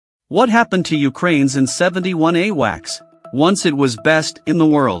What happened to Ukraine's An-71 AWACS? Once it was best in the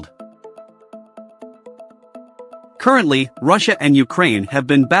world. Currently, Russia and Ukraine have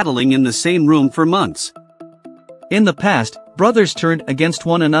been battling in the same room for months. In the past, brothers turned against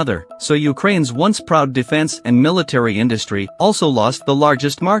one another, so Ukraine's once proud defense and military industry also lost the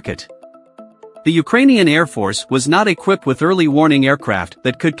largest market. The Ukrainian Air Force was not equipped with early warning aircraft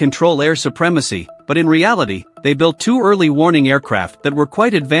that could control air supremacy, but in reality, they built two early warning aircraft that were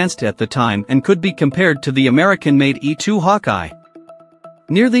quite advanced at the time and could be compared to the American-made E-2 Hawkeye.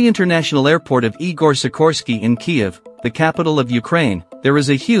 Near the international airport of Igor Sikorsky in Kiev, the capital of Ukraine, there is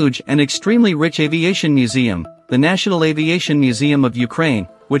a huge and extremely rich aviation museum, the National Aviation Museum of Ukraine,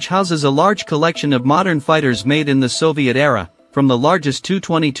 which houses a large collection of modern fighters made in the Soviet era, from the largest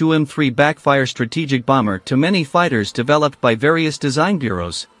Tu-22M3 backfire strategic bomber to many fighters developed by various design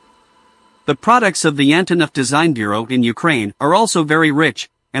bureaus. The products of the Antonov Design Bureau in Ukraine are also very rich,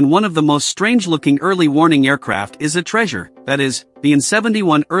 and one of the most strange-looking early warning aircraft is a treasure, that is, the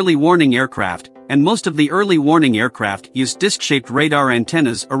An-71 early warning aircraft, and most of the early warning aircraft used disc-shaped radar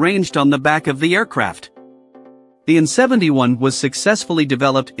antennas arranged on the back of the aircraft. The An-71 was successfully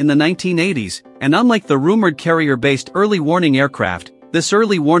developed in the 1980s, and unlike the rumored carrier-based early warning aircraft, this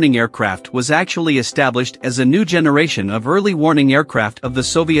early warning aircraft was actually established as a new generation of early warning aircraft of the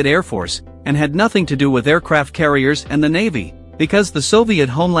Soviet Air Force, and had nothing to do with aircraft carriers and the Navy, because the Soviet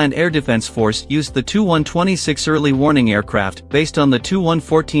Homeland Air Defense Force used the Tu-126 early warning aircraft based on the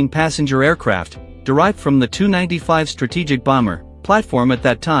Tu-114 passenger aircraft, derived from the Tu-95 strategic bomber platform at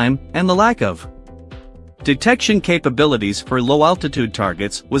that time, and the lack of detection capabilities for low-altitude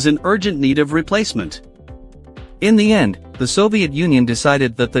targets was in urgent need of replacement. In the end, the Soviet Union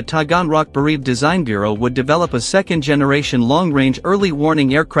decided that the Taganrog Bereev Design Bureau would develop a second-generation long-range early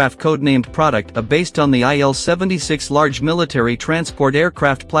warning aircraft codenamed product based on the IL-76 large military transport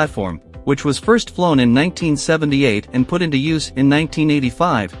aircraft platform, which was first flown in 1978 and put into use in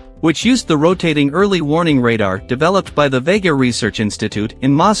 1985, which used the rotating early warning radar developed by the Vega Research Institute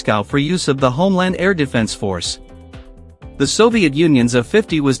in Moscow for use of the Homeland Air Defense Force. The Soviet Union's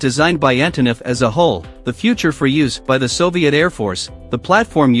A-50 was designed by Antonov as a whole, the future for use by the Soviet Air Force. The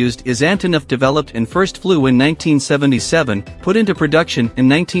platform used is Antonov developed and first flew in 1977, put into production in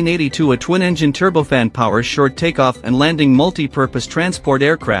 1982 a twin-engine turbofan power short takeoff and landing multi-purpose transport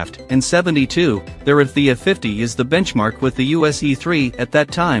aircraft, in 72, the A-50 is the benchmark with the US E-3 at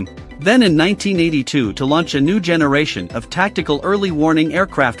that time. Then in 1982 to launch a new generation of tactical early warning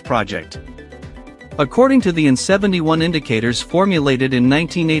aircraft project. According to the An-71 indicators formulated in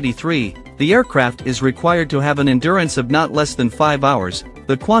 1983, the aircraft is required to have an endurance of not less than 5 hours.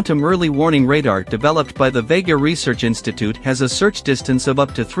 The quantum early warning radar developed by the Vega Research Institute has a search distance of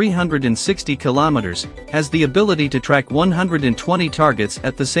up to 360 kilometers, has the ability to track 120 targets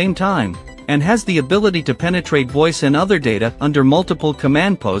at the same time, and has the ability to penetrate voice and other data under multiple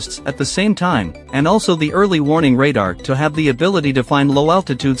command posts at the same time, and also the early warning radar to have the ability to find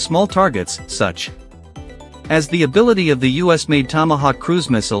low-altitude small targets, such as the ability of the US-made Tomahawk cruise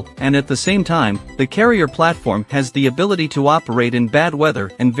missile, and at the same time, the carrier platform has the ability to operate in bad weather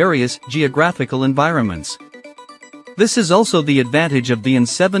and various geographical environments. This is also the advantage of the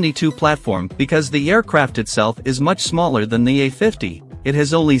An-72 platform because the aircraft itself is much smaller than the A-50. It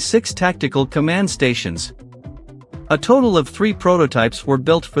has only 6 tactical command stations. A total of 3 prototypes were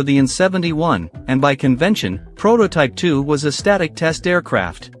built for the An-71, and by convention, Prototype 2 was a static test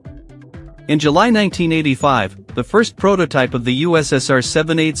aircraft. In July 1985, the first prototype of the USSR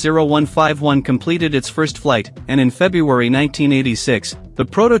 780151 completed its first flight, and in February 1986, the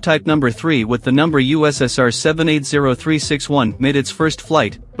prototype number 3 with the number USSR 780361 made its first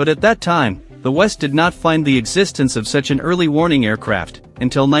flight, but at that time, the West did not find the existence of such an early warning aircraft.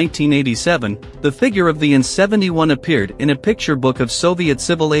 Until 1987, the figure of the An-71 appeared in a picture book of Soviet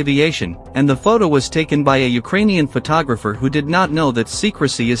civil aviation, and the photo was taken by a Ukrainian photographer who did not know that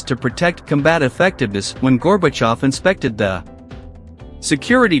secrecy is to protect combat effectiveness when Gorbachev inspected the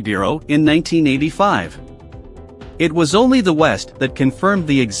Security Bureau in 1985. It was only the West that confirmed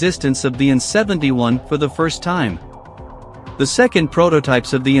the existence of the An-71 for the first time. The second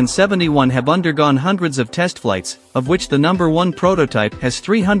prototypes of the An-71 have undergone hundreds of test flights, of which the number 1 prototype has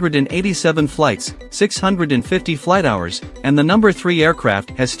 387 flights, 650 flight hours, and the number 3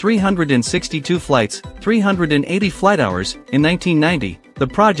 aircraft has 362 flights, 380 flight hours. In 1990, the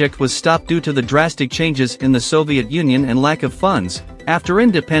project was stopped due to the drastic changes in the Soviet Union and lack of funds. After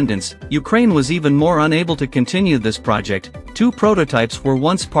independence, Ukraine was even more unable to continue this project. 2 prototypes were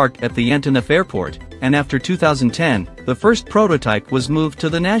once parked at the Antonov Airport, and after 2010, the first prototype was moved to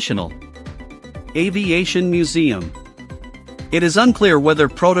the National Aviation Museum. It is unclear whether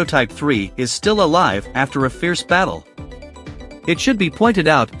Prototype 3 is still alive after a fierce battle. It should be pointed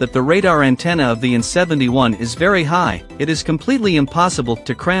out that the radar antenna of the An-71 is very high. It is completely impossible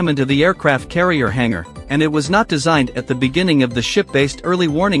to cram into the aircraft carrier hangar, and it was not designed at the beginning of the ship-based early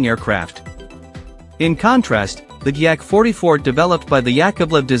warning aircraft. In contrast, the Yak-44 developed by the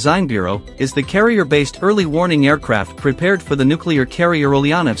Yakovlev Design Bureau is the carrier-based early warning aircraft prepared for the nuclear carrier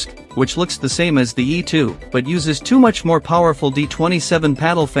Ulyanovsk, which looks the same as the E-2, but uses two much more powerful D-27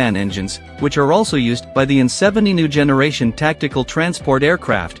 paddle fan engines, which are also used by the An-70 new generation tactical transport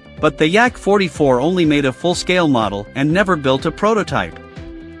aircraft, but the Yak-44 only made a full-scale model and never built a prototype.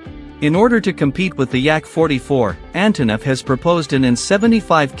 In order to compete with the Yak-44, Antonov has proposed an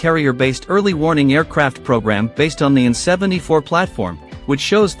An-75 carrier-based early warning aircraft program based on the An-74 platform, which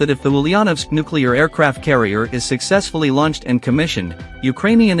shows that if the Ulyanovsk nuclear aircraft carrier is successfully launched and commissioned,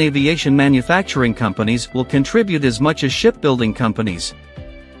 Ukrainian aviation manufacturing companies will contribute as much as shipbuilding companies.